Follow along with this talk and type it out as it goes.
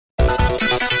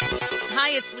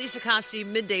it's Lisa Costi,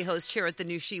 midday host here at the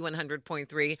new She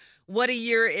 100.3. What a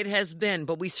year it has been,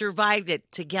 but we survived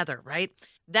it together, right?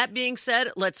 That being said,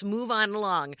 let's move on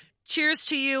along. Cheers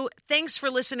to you. Thanks for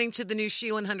listening to the new She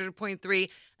 100.3,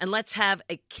 and let's have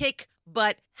a kick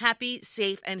butt, happy,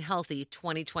 safe, and healthy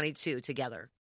 2022 together.